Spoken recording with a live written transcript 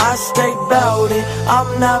stay bout it.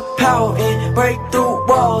 I'm not pouting. Break through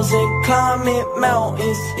walls and climbing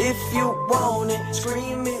mountains. If you want it,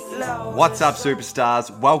 scream it loud. What's up,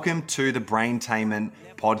 superstars? Welcome to the Braintainment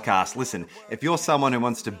podcast. Listen, if you're someone who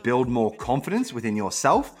wants to build more confidence within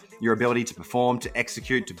yourself, your ability to perform, to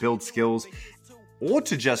execute, to build skills, or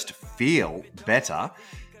to just feel better,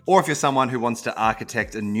 or if you're someone who wants to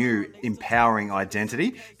architect a new empowering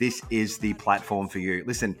identity, this is the platform for you.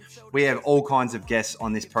 Listen, we have all kinds of guests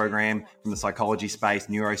on this program from the psychology space,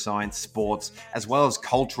 neuroscience, sports, as well as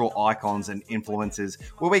cultural icons and influencers,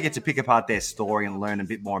 where we get to pick apart their story and learn a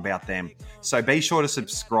bit more about them. So be sure to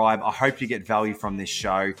subscribe. I hope you get value from this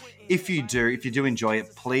show. If you do enjoy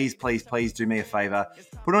it, please do me a favor.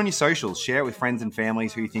 Put it on your socials, share it with friends and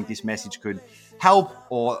families who you think this message could help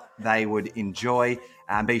or they would enjoy.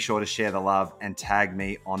 And be sure to share the love and tag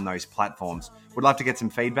me on those platforms. Would love to get some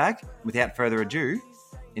feedback. Without further ado,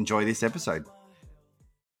 enjoy this episode.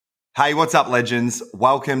 Hey, what's up, legends?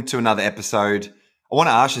 Welcome to another episode. I want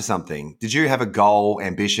to ask you something. Did you have a goal,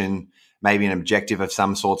 ambition, maybe an objective of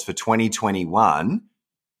some sorts for 2021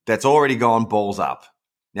 that's already gone balls up?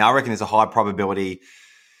 Now, I reckon there's a high probability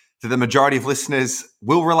that the majority of listeners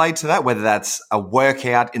will relate to that, whether that's a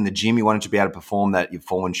workout in the gym you wanted to be able to perform that you've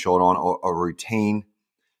fallen short on, or a routine.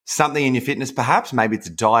 Something in your fitness, perhaps. Maybe it's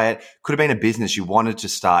a diet. Could have been a business you wanted to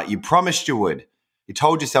start. You promised you would. You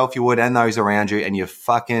told yourself you would and those around you, and you've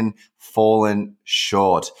fucking fallen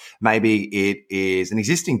short. Maybe it is an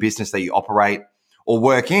existing business that you operate or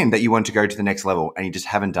work in that you want to go to the next level and you just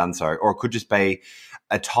haven't done so. Or it could just be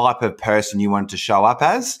a type of person you want to show up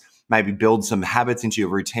as. Maybe build some habits into your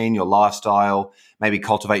routine, your lifestyle, maybe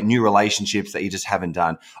cultivate new relationships that you just haven't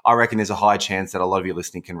done. I reckon there's a high chance that a lot of you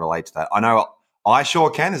listening can relate to that. I know I sure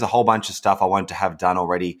can. There's a whole bunch of stuff I want to have done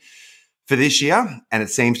already for this year, and it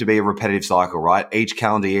seems to be a repetitive cycle, right? Each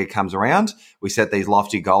calendar year comes around, we set these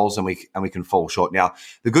lofty goals and we can fall short. Now,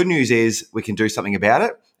 the good news is we can do something about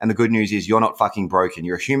it, and the good news is you're not fucking broken.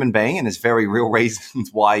 You're a human being, and there's very real reasons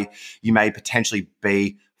why you may potentially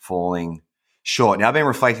be falling short. Now, I've been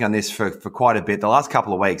reflecting on this for quite a bit. The last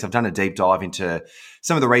couple of weeks, I've done a deep dive into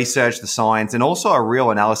some of the research, the science, and also a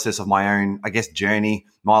real analysis of my own, journey,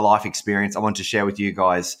 my life experience I want to share with you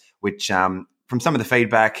guys, which from some of the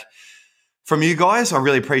feedback from you guys, I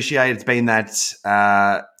really appreciate. It's been that,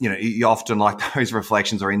 you often like those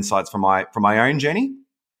reflections or insights from my own journey.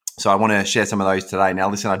 So I want to share some of those today.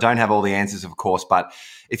 Now, listen, I don't have all the answers, of course, but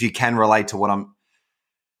if you can relate to what I'm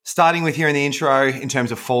starting with here in the intro in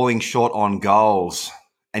terms of falling short on goals,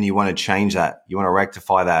 and you want to change that, you want to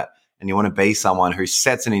rectify that, and you want to be someone who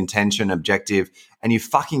sets an intention, objective, and you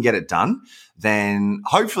fucking get it done, then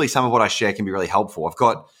hopefully some of what I share can be really helpful. I've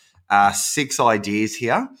got 6 ideas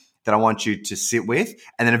here that I want you to sit with,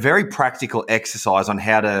 and then a very practical exercise on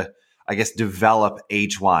how to, develop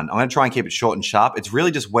each one. I'm going to try and keep it short and sharp. It's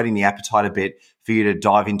really just whetting the appetite a bit for you to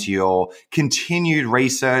dive into your continued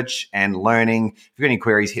research and learning. If you've got any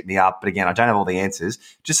queries, hit me up. But again, I don't have all the answers.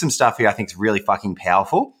 Just some stuff here I think is really fucking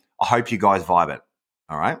powerful. I hope you guys vibe it.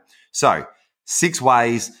 All right. So 6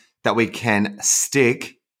 ways that we can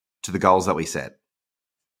stick to the goals that we set.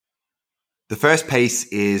 The first piece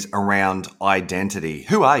is around identity.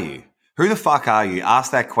 Who are you? Who the fuck are you?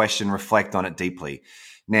 Ask that question, reflect on it deeply.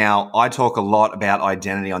 Now, I talk a lot about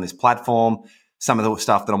identity on this platform, some of the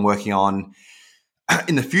stuff that I'm working on.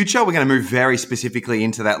 In the future, we're going to move very specifically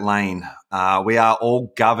into that lane. We are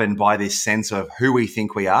all governed by this sense of who we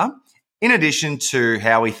think we are, in addition to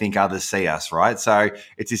how we think others see us, right? So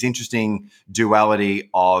it's this interesting duality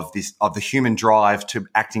of the human drive to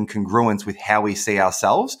act in congruence with how we see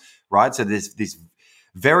ourselves, right? So there's this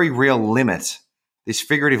very real limit, this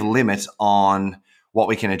figurative limit on what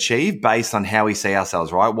we can achieve based on how we see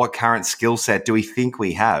ourselves, right? What current skill set do we think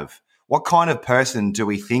we have? What kind of person do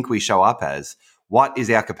we think we show up as? What is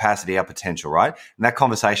our capacity, our potential, right? And that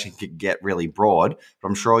conversation can get really broad, but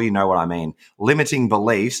I'm sure you know what I mean. Limiting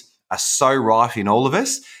beliefs are so rife in all of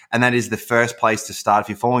us, and that is the first place to start. If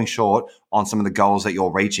you're falling short on some of the goals that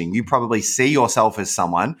you're reaching, you probably see yourself as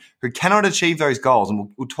someone who cannot achieve those goals, and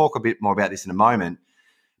we'll talk a bit more about this in a moment.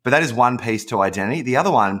 But that is one piece to identity. The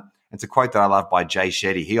other one, it's a quote that I love by Jay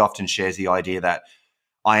Shetty. He often shares the idea that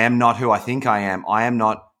I am not who I think I am. I am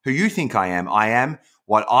not who you think I am. I am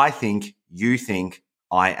what I think you think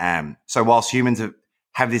I am. So whilst humans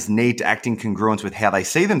have this need to act in congruence with how they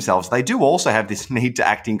see themselves, they do also have this need to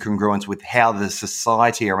act in congruence with how the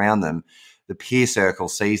society around them, the peer circle,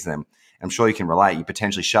 sees them. I'm sure you can relate. You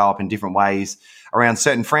potentially show up in different ways around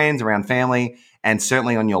certain friends, around family, and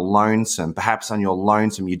certainly on your lonesome. Perhaps on your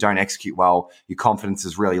lonesome, you don't execute well, your confidence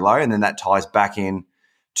is really low, and then that ties back in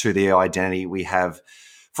to the identity we have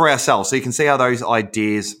for ourselves. So you can see how those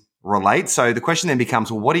ideas relate. So the question then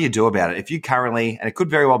becomes, well, what do you do about it? If you currently, and it could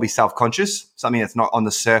very well be self-conscious, something that's not on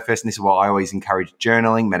the surface, and this is why I always encourage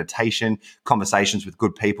journaling, meditation, conversations with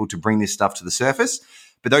good people to bring this stuff to the surface.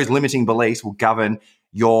 But those limiting beliefs will govern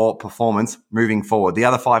your performance moving forward. The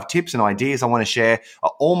other 5 tips and ideas I want to share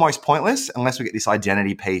are almost pointless unless we get this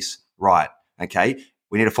identity piece right, okay?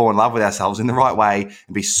 We need to fall in love with ourselves in the right way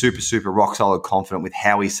and be super, super rock solid confident with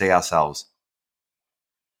how we see ourselves.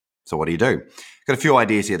 So what do you do? Got a few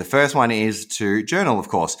ideas here. The first one is to journal, of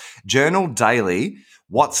course. Journal daily.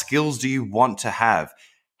 What skills do you want to have?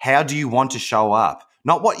 How do you want to show up?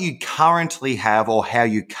 Not what you currently have or how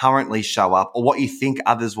you currently show up or what you think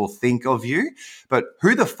others will think of you, but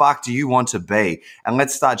who the fuck do you want to be? And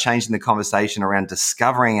let's start changing the conversation around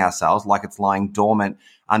discovering ourselves like it's lying dormant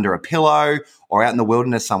under a pillow or out in the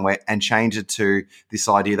wilderness somewhere, and change it to this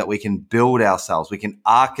idea that we can build ourselves. We can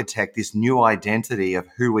architect this new identity of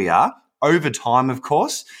who we are over time, of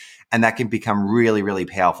course, and that can become really, really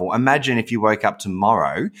powerful. Imagine if you woke up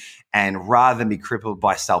tomorrow and rather than be crippled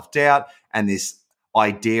by self-doubt and this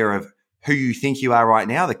idea of who you think you are right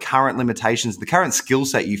now, the current limitations, the current skill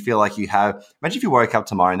set you feel like you have. Imagine if you woke up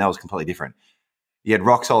tomorrow and that was completely different. You had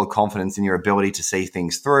rock solid confidence in your ability to see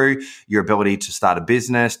things through, your ability to start a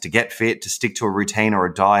business, to get fit, to stick to a routine or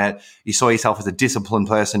a diet. You saw yourself as a disciplined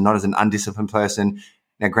person, not as an undisciplined person.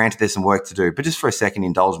 Now, granted, there's some work to do, but just for a second,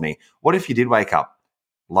 indulge me. What if you did wake up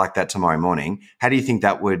like that tomorrow morning? How do you think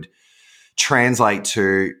that would translate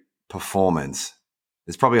to performance?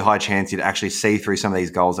 There's probably a high chance you'd actually see through some of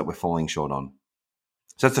these goals that we're falling short on.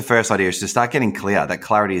 So that's the first idea, is to start getting clear. That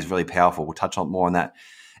clarity is really powerful. We'll touch on more on that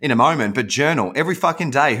in a moment, but journal every fucking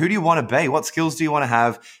day. Who do you want to be? What skills do you want to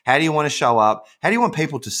have? How do you want to show up? How do you want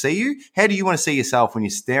people to see you? How do you want to see yourself when you're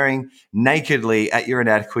staring nakedly at your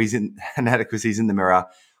inadequacies in the mirror?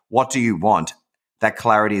 What do you want? That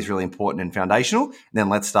clarity is really important and foundational. And then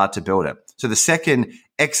let's start to build it. So the second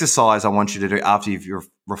exercise I want you to do after you've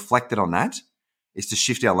reflected on that is to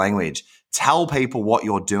shift our language. Tell people what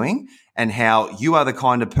you're doing and how you are the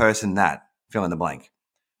kind of person that, fill in the blank.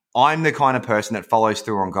 I'm the kind of person that follows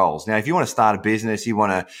through on goals. Now, if you want to start a business, you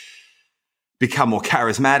want to become more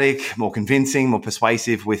charismatic, more convincing, more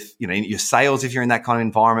persuasive with, your sales, if you're in that kind of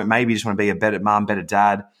environment, maybe you just want to be a better mom, better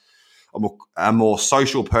dad, a more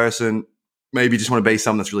social person, maybe you just want to be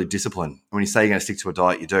someone that's really disciplined. And when you say you're going to stick to a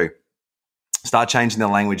diet, you do. Start changing the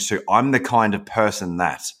language to, I'm the kind of person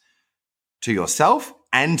that, to yourself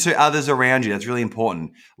and to others around you. That's really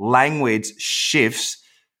important. Language shifts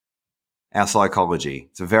our psychology.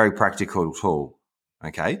 It's a very practical tool.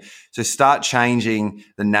 Okay. So start changing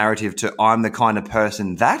the narrative to, I'm the kind of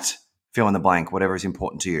person that, fill in the blank, whatever is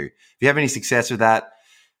important to you. If you have any success with that,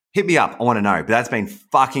 hit me up. I want to know. But that's been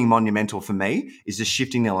fucking monumental for me, is just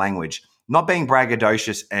shifting the language, not being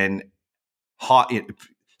braggadocious and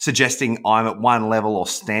suggesting I'm at one level or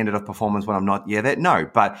standard of performance when I'm not. No,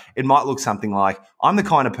 but it might look something like, I'm the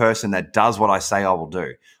kind of person that does what I say I will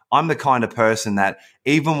do. I'm the kind of person that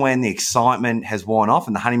even when the excitement has worn off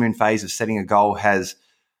and the honeymoon phase of setting a goal has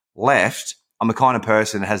left, I'm the kind of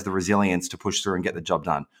person that has the resilience to push through and get the job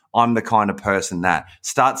done. I'm the kind of person that,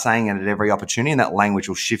 start saying it at every opportunity, and that language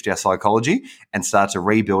will shift our psychology and start to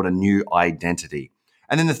rebuild a new identity.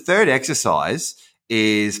 And then the third exercise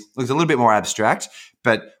looks a little bit more abstract,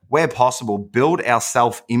 but where possible, build our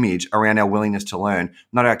self-image around our willingness to learn,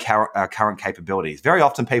 not our current capabilities. Very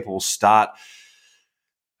often people will start,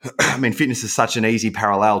 fitness is such an easy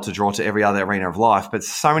parallel to draw to every other arena of life, but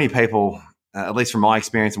so many people, at least from my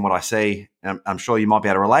experience and what I see, and I'm sure you might be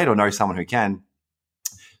able to relate or know someone who can,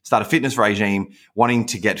 start a fitness regime wanting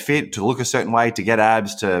to get fit, to look a certain way, to get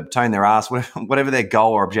abs, to tone their ass, whatever their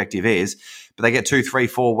goal or objective is. But they get 2, 3,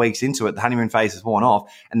 4 weeks into it, the honeymoon phase is worn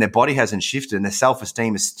off, and their body hasn't shifted, and their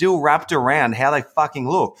self-esteem is still wrapped around how they fucking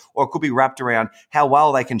look, or it could be wrapped around how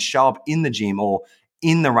well they can show up in the gym or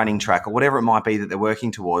in the running track or whatever it might be that they're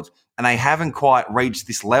working towards. And they haven't quite reached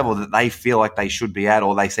this level that they feel like they should be at,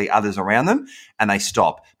 or they see others around them, and they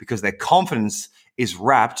stop because their confidence is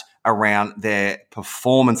wrapped around their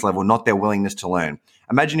performance level, not their willingness to learn.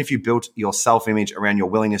 Imagine if you built your self-image around your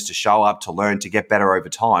willingness to show up, to learn, to get better over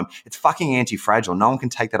time. It's fucking anti-fragile. No one can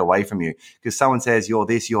take that away from you because someone says you're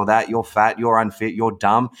this, you're that, you're fat, you're unfit, you're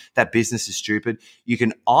dumb, that business is stupid. You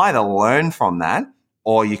can either learn from that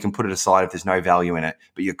or you can put it aside if there's no value in it,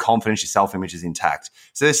 but your confidence, your self-image is intact.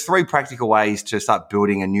 So there's 3 practical ways to start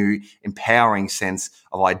building a new empowering sense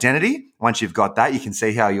of identity. Once you've got that, you can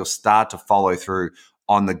see how you'll start to follow through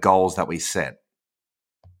on the goals that we set.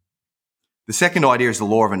 The second idea is the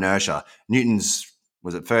law of inertia. Newton's,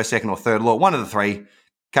 was it first, second, or third law? One of the 3.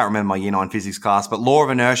 Can't remember my year 9 physics class, but law of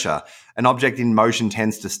inertia. An object in motion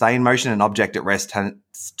tends to stay in motion. An object at rest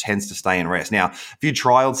tends to stay in rest. Now, if you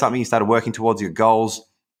trialed something, you started working towards your goals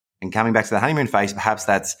and coming back to the honeymoon phase, perhaps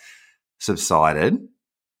that's subsided.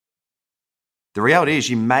 The reality is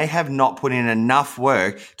you may have not put in enough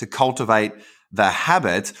work to cultivate the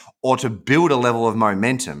habits or to build a level of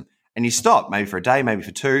momentum. And you stop, maybe for a day, maybe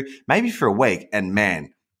for 2, maybe for a week. And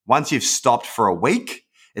man, once you've stopped for a week,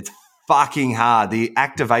 it's fucking hard. The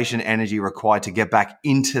activation energy required to get back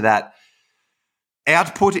into that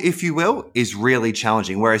output, if you will, is really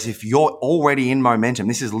challenging. Whereas if you're already in momentum,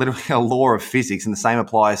 this is literally a law of physics, and the same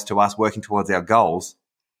applies to us working towards our goals.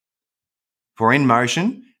 If we're in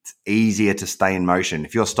motion, it's easier to stay in motion.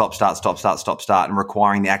 If you're stop, start, and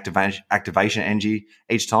requiring the activation energy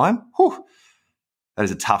each time, that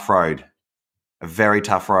is a tough road, a very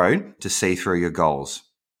tough road to see through your goals.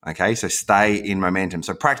 Okay, so stay in momentum.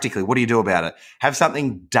 So practically, what do you do about it? Have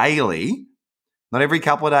something daily, not every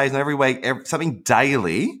couple of days, not every week, something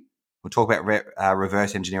daily. We'll talk about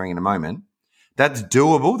reverse engineering in a moment. That's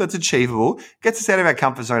doable, that's achievable, gets us out of our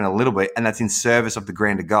comfort zone a little bit, and that's in service of the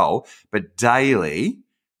grander goal, but daily,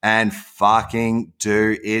 and fucking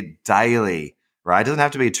do it daily, right? It doesn't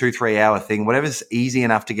have to be a 2-3 hour thing, whatever's easy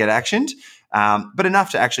enough to get actioned, but enough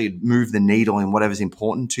to actually move the needle in whatever's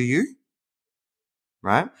important to you,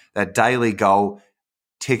 right? That daily goal,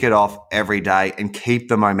 tick it off every day and keep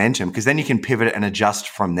the momentum, because then you can pivot and adjust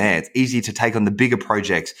from there. It's easy to take on the bigger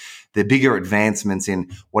projects, the bigger advancements in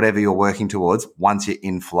whatever you're working towards once you're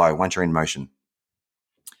in flow, once you're in motion.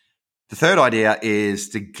 The third idea is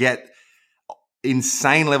to get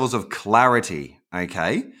insane levels of clarity,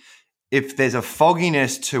 okay? If there's a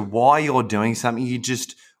fogginess to why you're doing something, you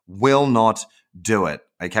just will not do it,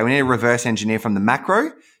 okay? We need to reverse engineer from the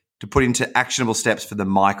macro to put into actionable steps for the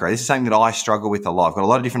micro. This is something that I struggle with a lot. I've got a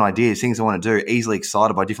lot of different ideas, things I want to do, easily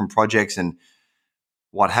excited by different projects and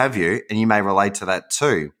what have you, and you may relate to that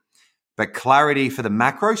too. But clarity for the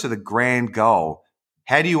macro, so the grand goal.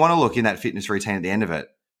 How do you want to look in that fitness routine at the end of it?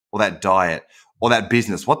 Or that diet? Or that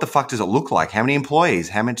business? What the fuck does it look like? How many employees?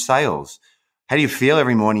 How much sales? How do you feel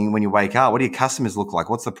every morning when you wake up? What do your customers look like?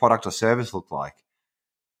 What's the product or service look like?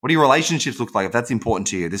 What do your relationships look like if that's important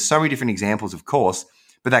to you? There's so many different examples, of course,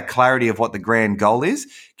 but that clarity of what the grand goal is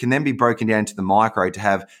can then be broken down to the micro to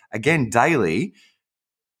have, again, daily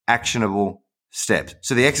actionable steps.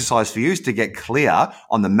 So the exercise for you is to get clear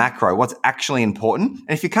on the macro, what's actually important.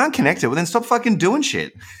 And if you can't connect it, well, then stop fucking doing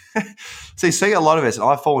shit. So you see a lot of us, and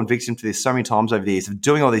I've fallen victim to this so many times over the years, of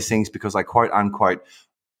doing all these things because I quote unquote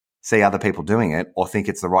see other people doing it or think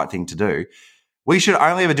it's the right thing to do. We should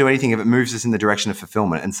only ever do anything if it moves us in the direction of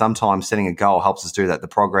fulfillment. And sometimes setting a goal helps us do that, the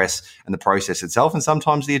progress and the process itself, and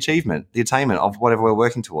sometimes the achievement, the attainment of whatever we're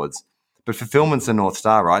working towards. But fulfillment's the North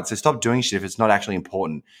Star, right? So stop doing shit if it's not actually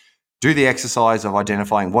important. Do the exercise of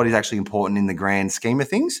identifying what is actually important in the grand scheme of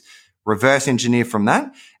things. Reverse engineer from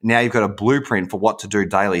that. Now you've got a blueprint for what to do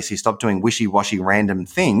daily. So you stop doing wishy-washy random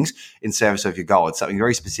things in service of your goal. It's something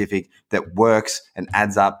very specific that works and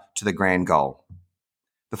adds up to the grand goal.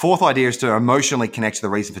 The fourth idea is to emotionally connect to the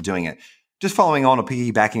reason for doing it. Just following on or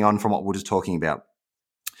piggybacking on from what we're just talking about.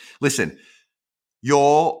 Listen,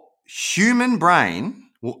 your human brain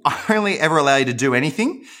will only ever allow you to do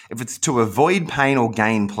anything if it's to avoid pain or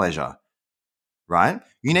gain pleasure, right?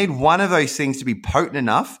 You need one of those things to be potent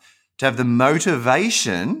enough to have the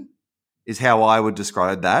motivation, is how I would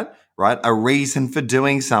describe that, right? A reason for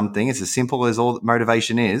doing something. It's as simple as all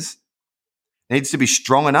motivation is. It needs to be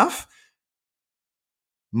strong enough,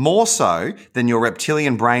 more so than your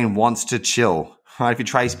reptilian brain wants to chill, right? If you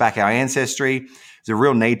trace back our ancestry, there's a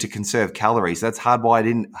real need to conserve calories. That's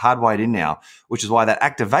hardwired in now, which is why that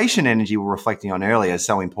activation energy we were reflecting on earlier is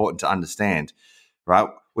so important to understand, right?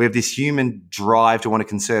 We have this human drive to want to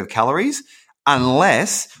conserve calories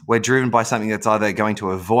unless we're driven by something that's either going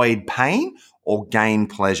to avoid pain or gain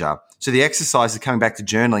pleasure. So the exercise is coming back to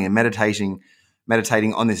journaling and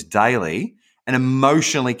meditating on this daily and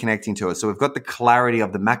emotionally connecting to it. So we've got the clarity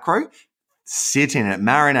of the macro. Sit in it,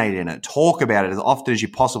 marinate in it, talk about it as often as you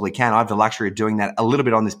possibly can. I have the luxury of doing that a little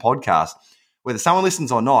bit on this podcast. Whether someone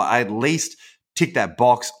listens or not, I at least tick that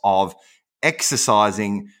box of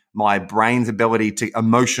exercising my brain's ability to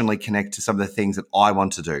emotionally connect to some of the things that I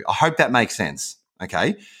want to do. I hope that makes sense,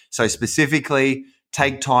 okay? So specifically,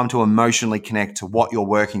 take time to emotionally connect to what you're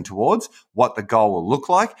working towards, what the goal will look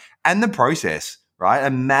like, and the process, right?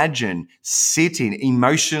 Imagine,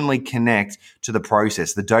 emotionally connect to the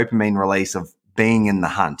process, the dopamine release of being in the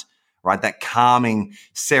hunt, right? That calming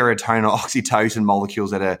serotonin or oxytocin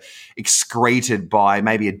molecules that are excreted by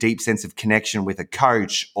maybe a deep sense of connection with a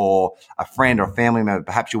coach or a friend or a family member.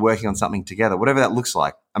 Perhaps you're working on something together, whatever that looks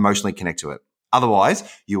like, emotionally connect to it. Otherwise,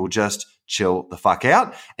 you will just chill the fuck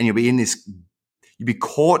out and you'll be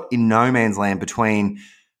caught in no man's land between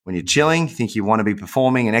when you're chilling, you think you want to be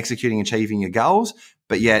performing and executing, achieving your goals,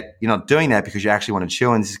 but yet you're not doing that because you actually want to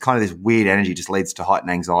chill. And this is kind of this weird energy just leads to heightened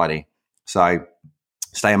anxiety. So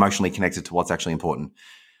stay emotionally connected to what's actually important.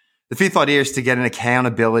 The fifth idea is to get an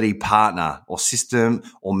accountability partner or system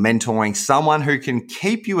or mentoring, someone who can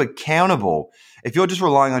keep you accountable. If you're just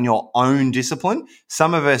relying on your own discipline,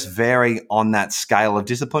 some of us vary on that scale of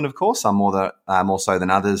discipline, of course, some more so than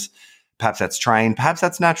others. Perhaps that's trained, perhaps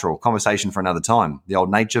that's natural. Conversation for another time. The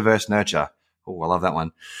old nature versus nurture. Oh, I love that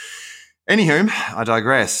one. Anywho, I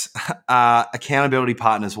digress. Accountability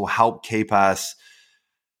partners will help keep us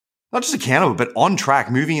not just accountable, but on track,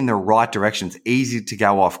 moving in the right direction. It's easy to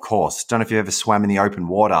go off course. Don't know if you've ever swam in the open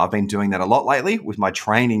water. I've been doing that a lot lately with my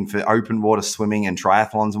training for open water swimming and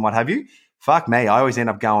triathlons and what have you. Fuck me, I always end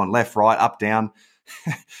up going left, right, up, down.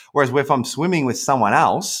 Whereas if I'm swimming with someone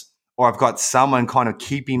else, or I've got someone kind of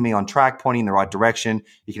keeping me on track, pointing in the right direction,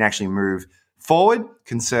 you can actually move forward,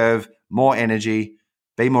 conserve more energy,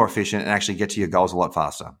 be more efficient, and actually get to your goals a lot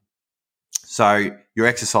faster. So your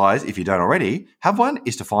exercise, if you don't already have one,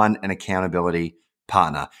 is to find an accountability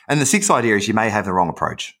partner. And the sixth idea is you may have the wrong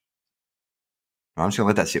approach. I'm just going to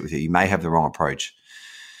let that sit with you. You may have the wrong approach.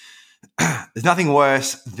 There's nothing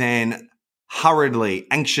worse than hurriedly,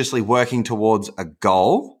 anxiously working towards a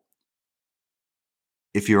goal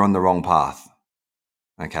if you're on the wrong path.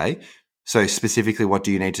 Okay. So specifically, what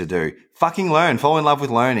do you need to do? Fucking learn, fall in love with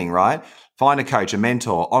learning, right? Find a coach, a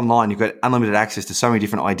mentor online. You've got unlimited access to so many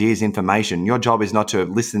different ideas, information. Your job is not to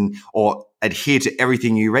listen or adhere to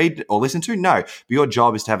everything you read or listen to. No, but your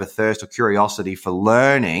job is to have a thirst or curiosity for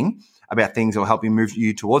learning about things that will help you move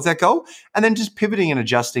you towards that goal, and then just pivoting and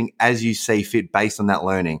adjusting as you see fit based on that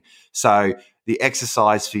learning. So the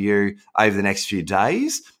exercise for you over the next few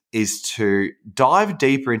days is to dive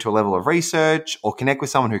deeper into a level of research or connect with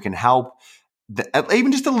someone who can help,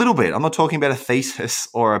 even just a little bit. I'm not talking about a thesis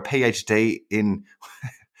or a PhD in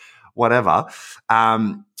whatever,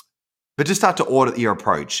 but just start to audit your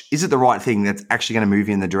approach. Is it the right thing that's actually going to move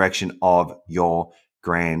you in the direction of your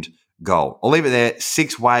grand goal? I'll leave it there.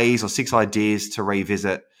 6 ways or 6 ideas to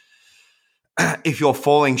revisit. If you're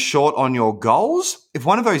falling short on your goals, if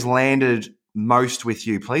one of those landed most with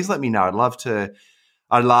you, please let me know. I'd love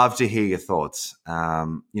to hear your thoughts.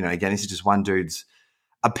 Again, this is just one dude's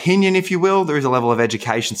opinion, if you will. There is a level of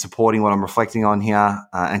education supporting what I'm reflecting on here.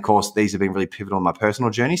 And of course, these have been really pivotal in my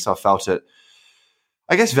personal journey. So I felt it,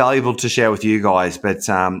 I guess, valuable to share with you guys. But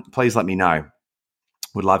please let me know.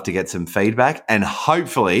 Would love to get some feedback. And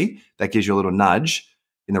hopefully that gives you a little nudge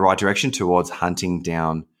in the right direction towards hunting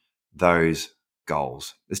down those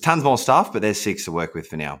goals. There's tons more stuff, but there's 6 to work with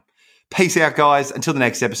for now. Peace out, guys. Until the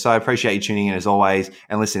next episode, appreciate you tuning in as always.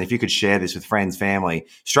 And listen, if you could share this with friends, family,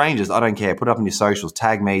 strangers, I don't care. Put it up on your socials.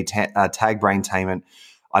 Tag me, tag Braintainment.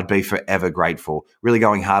 I'd be forever grateful. Really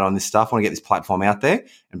going hard on this stuff. I want to get this platform out there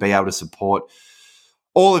and be able to support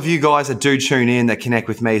all of you guys that do tune in, that connect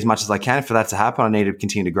with me as much as I can. For that to happen, I need to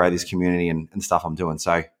continue to grow this community and stuff I'm doing.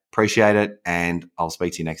 So appreciate it, and I'll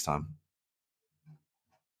speak to you next time.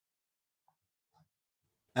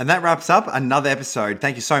 And that wraps up another episode.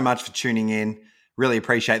 Thank you so much for tuning in. Really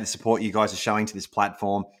appreciate the support you guys are showing to this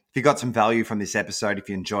platform. If you got some value from this episode, if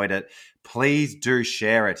you enjoyed it, please do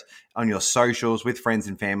share it on your socials with friends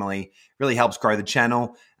and family. Really helps grow the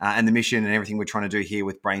channel and the mission and everything we're trying to do here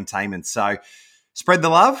with Braintainment. So spread the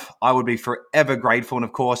love. I would be forever grateful. And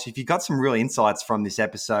of course, if you got some real insights from this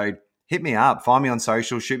episode, hit me up. Find me on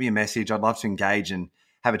social. Shoot me a message. I'd love to engage and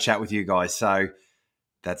have a chat with you guys. So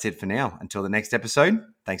that's it for now. Until the next episode,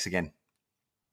 thanks again.